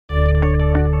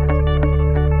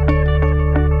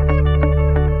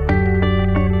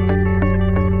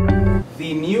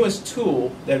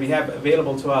that we have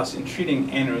available to us in treating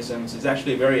aneurysms is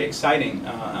actually a very exciting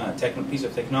piece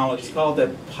of technology. It's called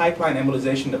the pipeline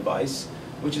embolization device,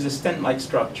 which is a stent-like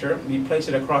structure. We place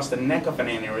it across the neck of an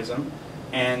aneurysm,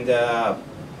 and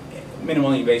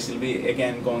minimally invasively,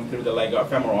 again going through the leg or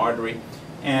femoral artery.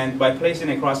 And by placing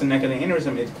it across the neck of the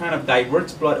aneurysm, it kind of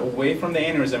diverts blood away from the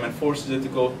aneurysm and forces it to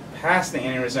go past the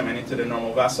aneurysm and into the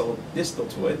normal vessel distal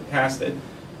to it, past it.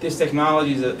 This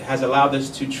technology has allowed us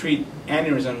to treat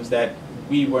aneurysms that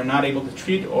we were not able to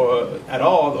treat at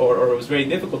all, or it was very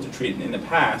difficult to treat in the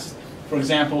past. For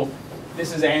example,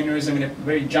 this is an aneurysm, in a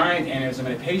very giant aneurysm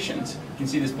in a patient. You can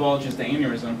see this bulge is the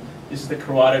aneurysm. This is the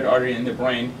carotid artery in the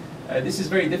brain. This is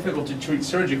very difficult to treat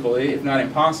surgically, if not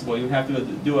impossible. You have to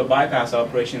do a bypass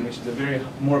operation, which is a very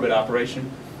morbid operation.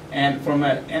 And from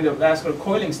an endovascular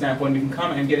coiling standpoint, you can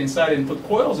come and get inside it and put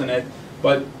coils in it,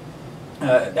 but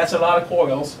that's a lot of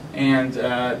coils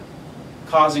and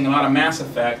causing a lot of mass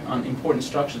effect on important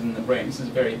structures in the brain. This is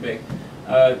very big.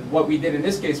 What we did in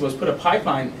this case was put a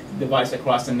pipeline device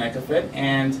across the neck of it,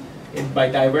 and by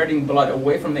diverting blood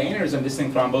away from the aneurysm, this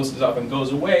thing thromboses up and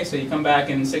goes away. So you come back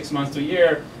in 6 months to a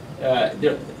year,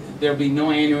 there'll be no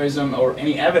aneurysm or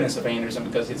any evidence of aneurysm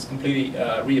because it's completely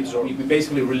reabsorbed. We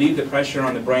basically relieve the pressure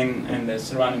on the brain and the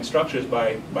surrounding structures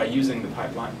by using the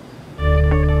pipeline.